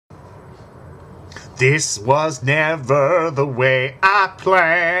This was never the way I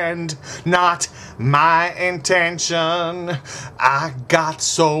planned, not my intention. I got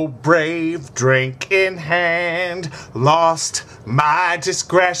so brave, drink in hand, lost my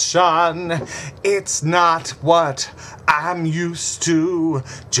discretion. It's not what I'm used to,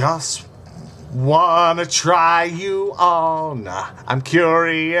 just wanna try you on. I'm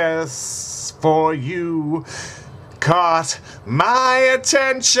curious for you. Caught my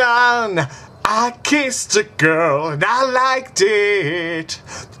attention. I kissed a girl and I liked it.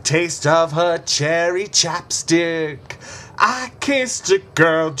 The taste of her cherry chapstick. I kissed a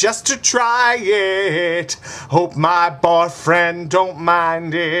girl just to try it. Hope my boyfriend don't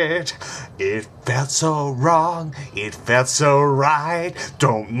mind it. It felt so wrong, it felt so right.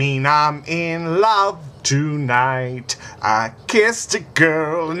 Don't mean I'm in love tonight. I kissed a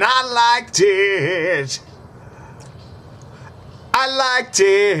girl and I liked it. I liked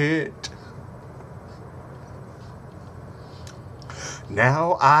it.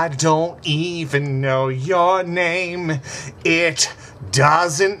 Now I don't even know your name. It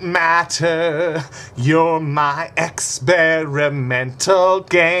doesn't matter. You're my experimental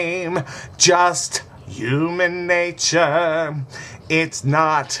game. Just human nature. It's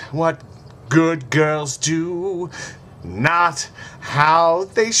not what good girls do. Not how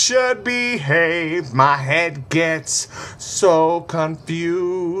they should behave. My head gets so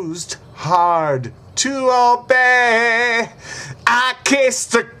confused. Hard to obey. I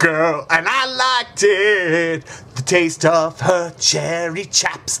kissed a girl and I liked it. The taste of her cherry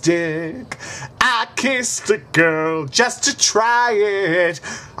chapstick. I kissed a girl just to try it.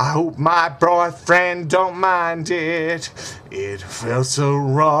 I hope my boyfriend don't mind it. It felt so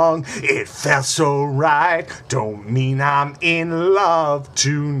wrong, it felt so right. Don't mean I'm in love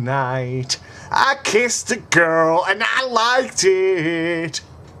tonight. I kissed a girl and I liked it.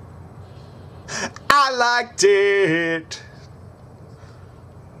 I liked it.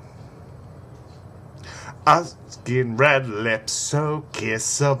 Skin red lips, so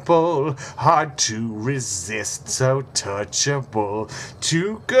kissable. Hard to resist, so touchable.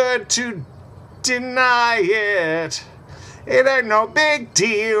 Too good to deny it. It ain't no big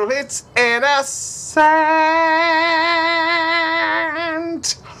deal, it's innocent.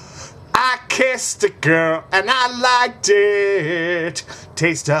 I kissed a girl and I liked it.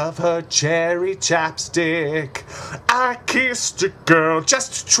 Taste of her cherry chapstick. I kissed a girl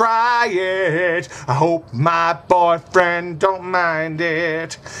just to try it. I hope my boyfriend don't mind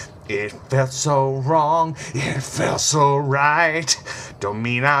it. It felt so wrong, it felt so right. Don't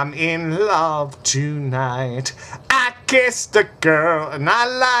mean I'm in love tonight. I kissed a girl and I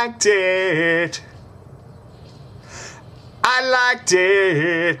liked it. I liked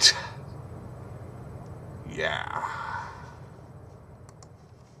it. Yeah.